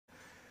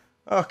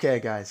Okay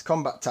guys,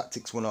 Combat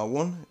Tactics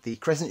 101, the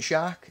Crescent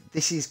Shark.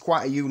 This is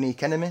quite a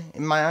unique enemy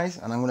in my eyes,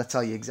 and I'm going to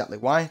tell you exactly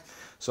why.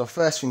 So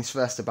first things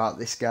first about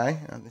this guy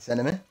and this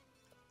enemy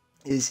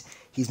is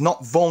he's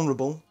not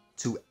vulnerable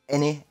to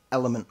any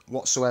element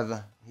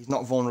whatsoever. He's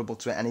not vulnerable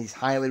to it, and he's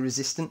highly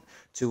resistant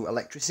to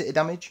electricity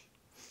damage.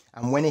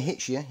 And when he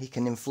hits you, he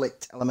can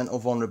inflict elemental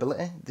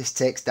vulnerability. This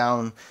takes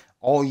down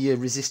all your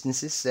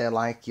resistances, say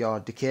like your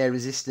decay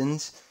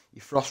resistance,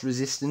 your frost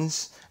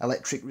resistance,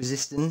 electric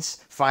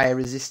resistance, fire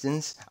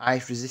resistance,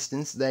 ice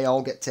resistance. They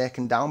all get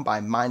taken down by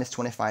minus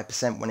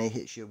 25% when he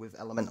hits you with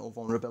elemental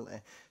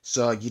vulnerability.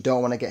 So you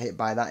don't want to get hit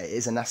by that. It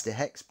is a nasty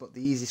hex, but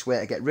the easiest way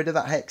to get rid of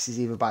that hex is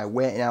either by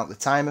waiting out the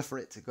timer for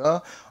it to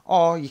go,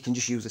 or you can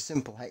just use a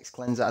simple hex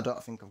cleanser. I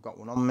don't think I've got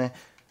one on me.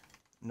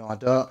 No, I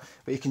don't.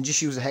 But you can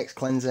just use a hex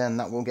cleanser and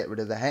that will get rid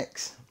of the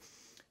hex.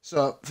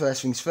 So,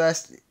 first things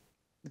first,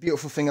 the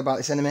beautiful thing about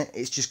this enemy,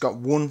 it's just got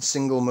one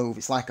single move.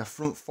 It's like a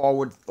front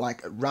forward,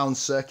 like a round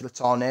circular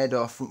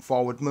tornado front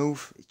forward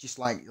move. It's just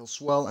like it'll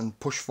swirl and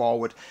push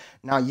forward.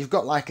 Now, you've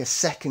got like a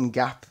second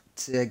gap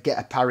to get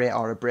a parry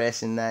or a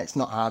brace in there. It's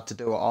not hard to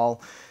do at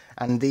all.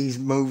 And these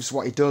moves,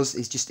 what he does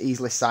is just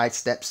easily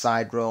sidestep,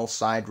 side roll,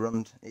 side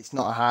run. It's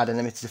not a hard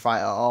enemy to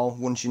fight at all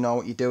once you know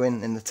what you're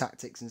doing in the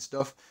tactics and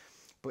stuff.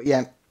 But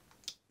yeah,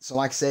 so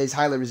like I say, he's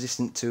highly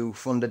resistant to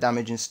thunder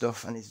damage and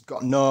stuff, and he's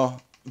got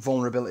no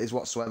vulnerabilities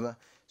whatsoever.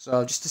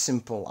 So just a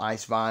simple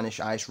ice varnish,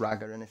 ice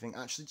rag or anything.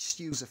 Actually, just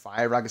use a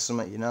fire rag or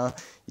something, you know.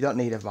 You don't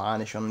need a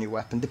varnish on your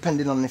weapon,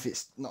 depending on if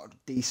it's not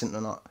decent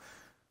or not.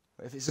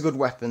 But if it's a good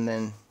weapon,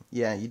 then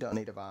yeah, you don't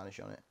need a varnish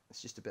on it.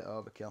 It's just a bit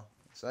overkill.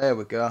 So here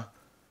we go.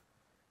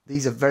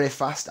 These are very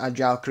fast,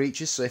 agile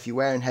creatures, so if you're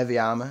wearing heavy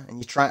armour and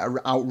you try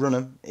to outrun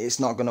them, it's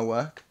not going to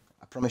work.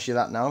 I promise you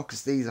that now,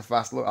 because these are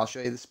fast. Look, I'll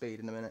show you the speed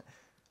in a minute.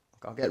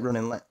 Look, I'll get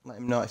running, let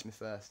him notice me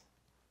first.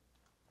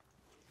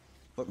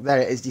 Look,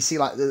 there it is. Do you see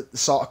like the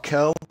sort of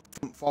curl,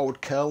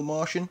 forward curl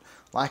motion?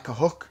 Like a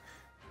hook.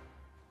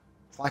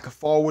 It's like a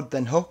forward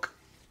then hook.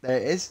 There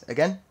it is,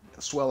 again.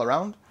 It'll swirl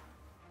around.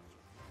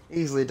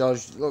 Easily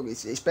dodged. Look,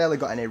 it's barely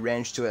got any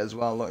range to it as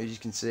well, look, as you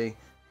can see.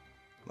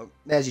 Look,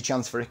 there's your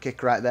chance for a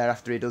kick right there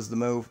after he does the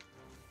move.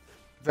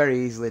 Very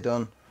easily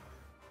done.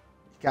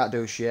 You can't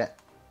do shit.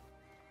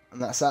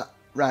 And that's that.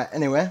 Right,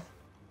 anyway.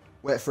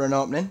 Wait for an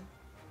opening.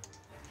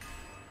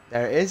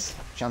 There it is.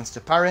 Chance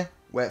to parry.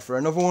 Wait for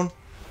another one.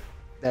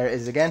 There it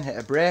is again. Hit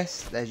a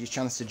brace. There's your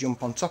chance to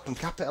jump on top and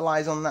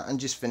capitalise on that and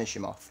just finish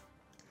him off.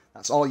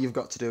 That's all you've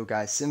got to do,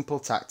 guys. Simple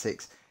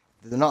tactics.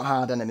 They're not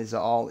hard enemies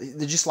at all.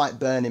 They're just like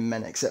Burning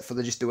Men, except for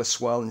they just do a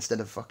swirl instead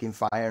of fucking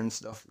fire and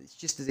stuff. It's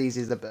just as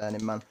easy as the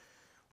Burning Man.